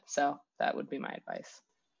regret it. So that would be my advice.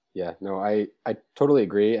 Yeah, no, I totally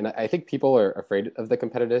agree. And I think people are afraid of the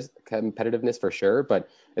competitiveness for sure, but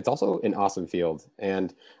it's also an awesome field.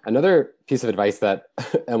 And another piece of advice that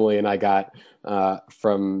Emily and I got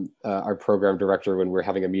from our program director when we're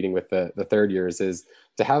having a meeting with the third years is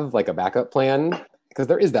to have like a backup plan, because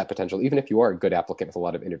there is that potential. Even if you are a good applicant with a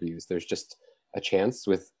lot of interviews, there's just a chance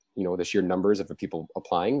with, the sheer numbers of the people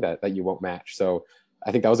applying that you won't match. So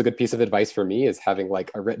I think that was a good piece of advice for me, is having like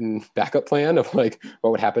a written backup plan of like what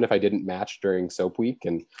would happen if I didn't match during SOAP week.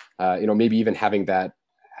 And, maybe even having that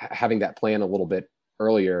plan a little bit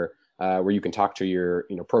earlier, where you can talk to your,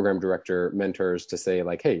 program director mentors to say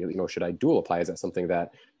like, hey, should I dual apply? Is that something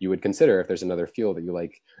that you would consider if there's another field that you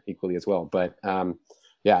like equally as well? But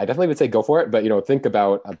yeah, I definitely would say go for it. But, think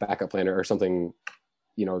about a backup plan or something,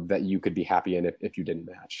 that you could be happy in if you didn't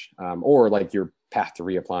match, or like your path to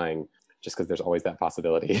reapplying, just because there's always that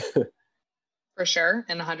possibility. For sure,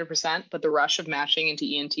 and 100%. But the rush of matching into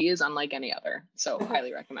ENT is unlike any other. So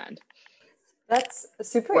highly recommend. That's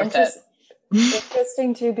super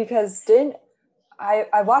interesting too, because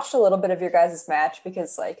I watched a little bit of your guys' match,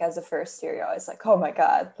 because like as a first year, you're always like, oh my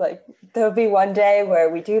God, like there'll be one day where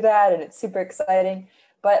we do that and it's super exciting.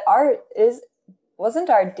 But our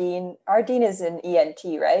dean is an ENT,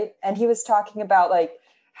 right? And he was talking about like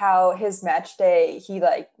how his match day, he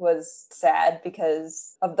like was sad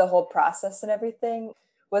because of the whole process and everything.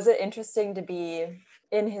 Was it interesting to be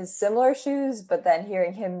in his similar shoes, but then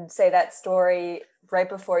hearing him say that story right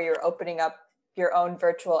before you're opening up your own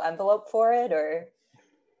virtual envelope for it, or?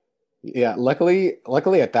 Yeah, luckily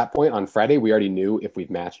at that point on Friday, we already knew if we'd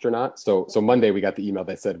matched or not. So Monday we got the email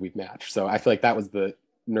that said we'd matched. So I feel like that was the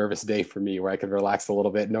nervous day for me where I could relax a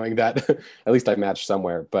little bit knowing that at least I matched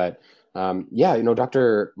somewhere. But yeah,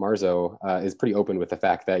 Dr. Marzo is pretty open with the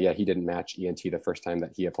fact that, yeah, he didn't match ENT the first time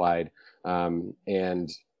that he applied.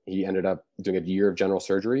 And he ended up doing a year of general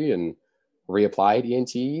surgery and reapplied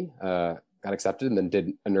ENT, got accepted, and then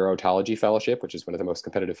did a neurotology fellowship, which is one of the most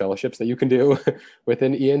competitive fellowships that you can do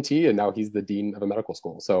within ENT. And now he's the dean of a medical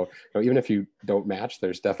school. So even if you don't match,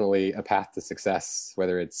 there's definitely a path to success,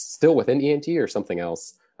 whether it's still within ENT or something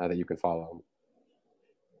else that you can follow.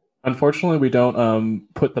 Unfortunately, we don't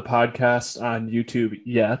put the podcast on YouTube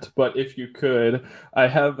yet, but if you could, I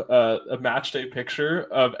have a match day picture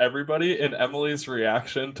of everybody, and Emily's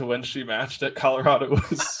reaction to when she matched at Colorado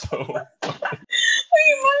was so funny.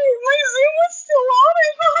 Wait, my Zoom was still on.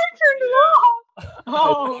 I thought I turned it off.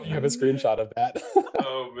 Oh, I have a screenshot of that.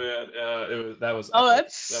 Oh man, that was. Oh, epic.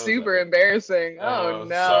 that's super embarrassing. Oh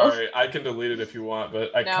no. Sorry, I can delete it if you want,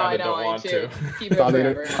 but I kind of don't want to. Keep it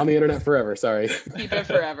forever. On the internet forever. Sorry. Keep it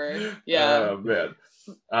forever. Yeah. Oh man.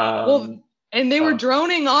 Well, and they were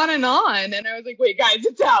droning on, and I was like, "Wait, guys,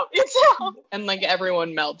 it's out! It's out!" And like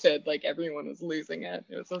everyone melted, like everyone was losing it.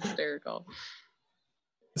 It was hysterical.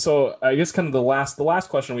 So I guess kind of the last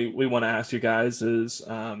question we want to ask you guys is,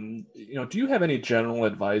 do you have any general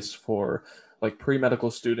advice for like pre-medical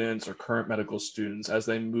students or current medical students as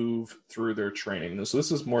they move through their training? So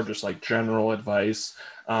this is more just like general advice,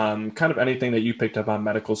 kind of anything that you picked up on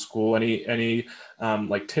medical school, any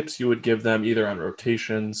like tips you would give them either on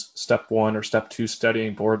rotations, step 1 or step 2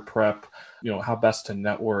 studying, board prep, how best to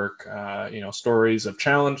network, stories of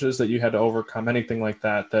challenges that you had to overcome, anything like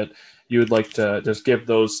that you would like to just give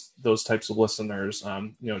those types of listeners,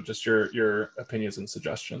 just your opinions and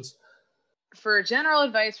suggestions. For general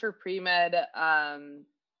advice for pre-med, I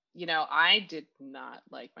did not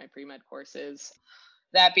like my pre-med courses.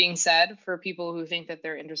 That being said, for people who think that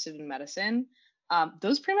they're interested in medicine,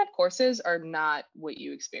 those pre-med courses are not what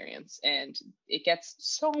you experience, and it gets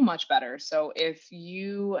so much better. So if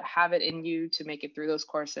you have it in you to make it through those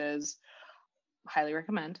courses, highly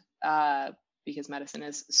recommend, because medicine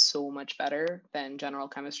is so much better than general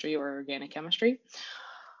chemistry or organic chemistry.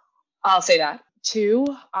 I'll say that. 2,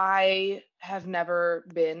 I have never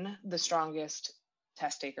been the strongest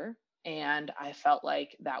test taker, and I felt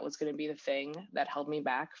like that was going to be the thing that held me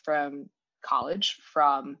back from college,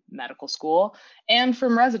 from medical school, and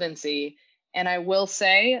from residency. And I will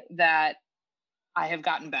say that I have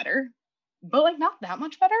gotten better, but like not that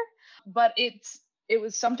much better. But it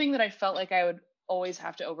was something that I felt like I would always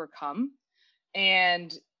have to overcome,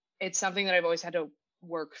 and it's something that I've always had to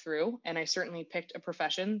work through. And I certainly picked a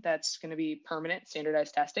profession that's going to be permanent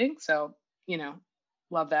standardized testing. So,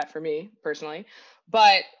 love that for me personally,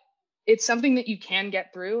 but it's something that you can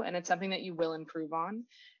get through, and it's something that you will improve on.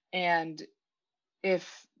 And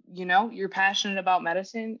if, you're passionate about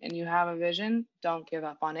medicine and you have a vision, don't give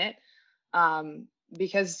up on it,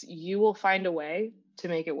 because you will find a way to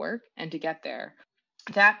make it work and to get there.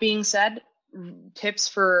 That being said, tips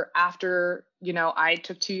for after, I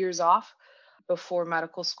took 2 years off before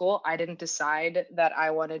medical school. I didn't decide that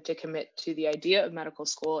I wanted to commit to the idea of medical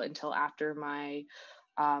school until after my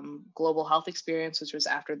global health experience, which was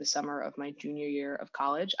after the summer of my junior year of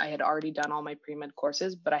college. I had already done all my pre-med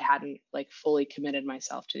courses, but I hadn't fully committed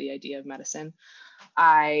myself to the idea of medicine.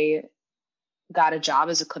 I got a job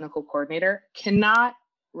as a clinical coordinator. Cannot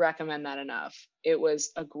recommend that enough. It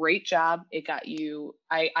was a great job. It got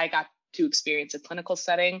I got to experience a clinical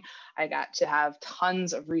setting. I got to have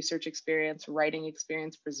tons of research experience, writing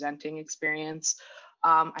experience, presenting experience.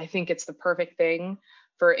 I think it's the perfect thing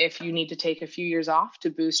for if you need to take a few years off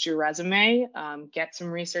to boost your resume, get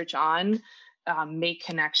some research on, make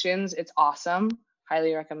connections. It's awesome.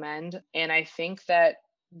 Highly recommend. And I think that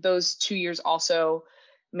those 2 years also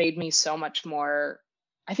made me so much more,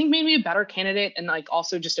 made me a better candidate, and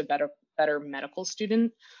also just a better medical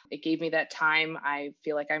student. It gave me that time. I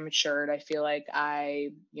feel like I matured. I feel like I,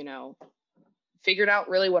 figured out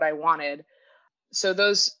really what I wanted. So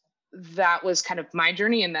that was kind of my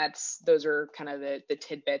journey. And those are kind of the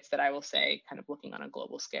tidbits that I will say, kind of looking on a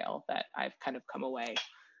global scale, that I've kind of come away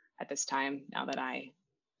at this time, now that I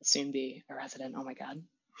soon be a resident. Oh my God.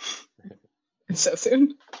 It's so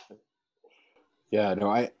soon. Yeah,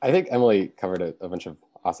 no, I think Emily covered a bunch of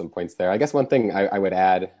awesome points there. I guess one thing I would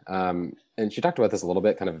add, and she talked about this a little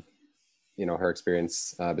bit, kind of, her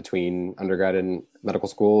experience between undergrad and medical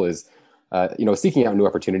school is, seeking out new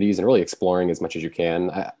opportunities and really exploring as much as you can.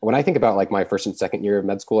 When I think about like my first and second year of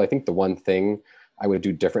med school, I think the one thing I would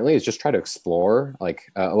do differently is just try to explore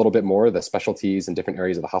like a little bit more the specialties in different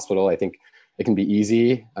areas of the hospital. I think it can be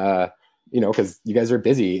easy, because you guys are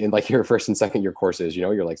busy in like your first and second year courses,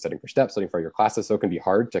 you're like studying for steps, studying for your classes. So it can be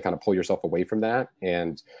hard to kind of pull yourself away from that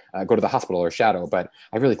and go to the hospital or shadow. But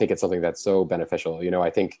I really think it's something that's so beneficial. I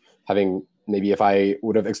think maybe if I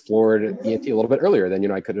would have explored ENT a little bit earlier, then,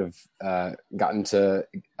 I could have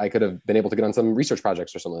been able to get on some research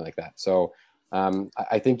projects or something like that. So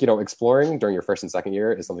I think, exploring during your first and second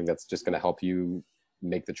year is something that's just going to help you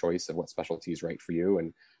make the choice of what specialty is right for you.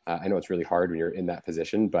 And I know it's really hard when you're in that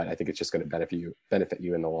position, but I think it's just going to benefit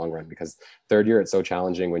you in the long run, because third year, it's so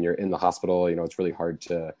challenging when you're in the hospital. It's really hard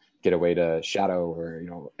to get away to shadow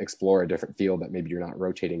or, explore a different field that maybe you're not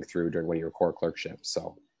rotating through during one of your core clerkships.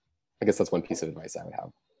 So I guess that's one piece of advice I would have.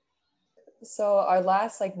 So our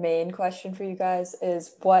last main question for you guys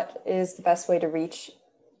is, what is the best way to reach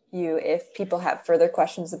you if people have further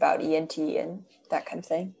questions about ENT and that kind of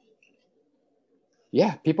thing?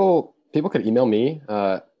 Yeah, people can email me.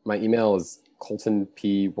 My email is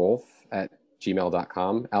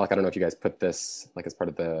coltonpwolf@gmail.com. Alec, I don't know if you guys put this as part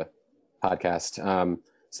of the podcast.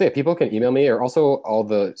 So yeah, people can email me, or also all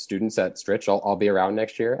the students at Stritch. I'll be around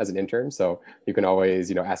next year as an intern. So you can always,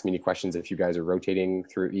 ask me any questions if you guys are rotating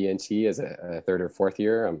through ENT as a third or fourth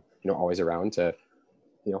year. I'm, always around to,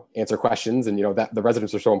 answer questions. And, that the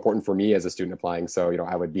residents are so important for me as a student applying. So,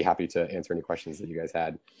 I would be happy to answer any questions that you guys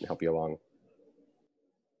had and help you along.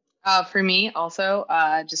 For me also,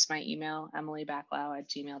 just my email,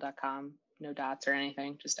 emilybacklau@gmail.com. No dots or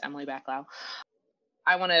anything, just Emily Backlau.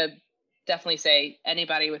 I want to definitely say,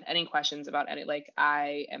 anybody with any questions about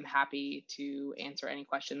I am happy to answer any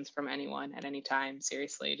questions from anyone at any time.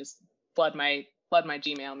 Seriously, just flood my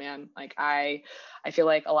Gmail, man. I feel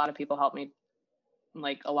like a lot of people helped me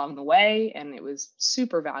along the way, and it was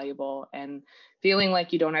super valuable. And feeling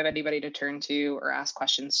like you don't have anybody to turn to or ask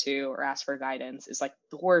questions to or ask for guidance is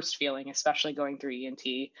the worst feeling, especially going through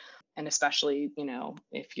ENT. And especially,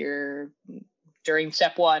 if you're during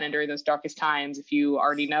step one and during those darkest times, if you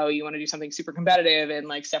already know you want to do something super competitive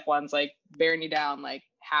and step one's bearing you down,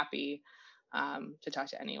 happy to talk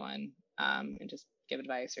to anyone and just give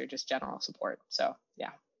advice or just general support. So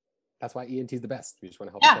yeah. That's why ENT is the best. We just want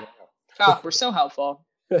to help each other out. Oh, we're so helpful.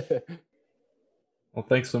 Well,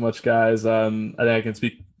 thanks so much, guys. I think I can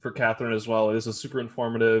speak for Catherine as well. This is super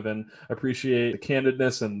informative, and appreciate the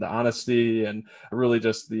candidness and the honesty, and really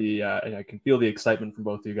just I can feel the excitement from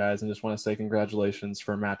both of you guys, and just want to say congratulations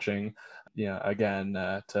for matching, again,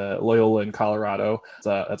 to Loyola in Colorado.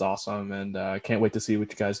 That's awesome, and I can't wait to see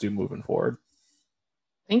what you guys do moving forward.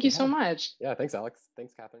 Thank you so much. Yeah, thanks, Alex.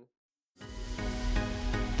 Thanks, Catherine.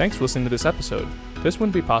 Thanks for listening to this episode. This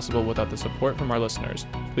wouldn't be possible without the support from our listeners.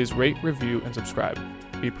 Please rate, review, and subscribe.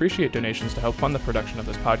 We appreciate donations to help fund the production of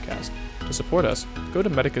this podcast. To support us, go to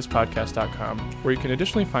medicuspodcast.com, where you can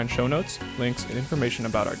additionally find show notes, links, and information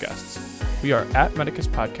about our guests. We are at Medicus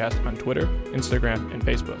Podcast on Twitter, Instagram, and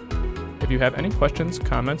Facebook. If you have any questions,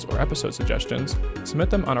 comments, or episode suggestions, submit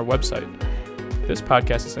them on our website. This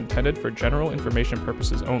podcast is intended for general information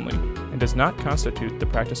purposes only and does not constitute the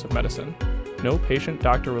practice of medicine. No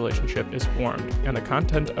patient-doctor relationship is formed, and the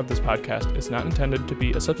content of this podcast is not intended to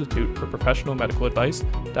be a substitute for professional medical advice,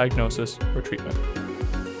 diagnosis, or treatment.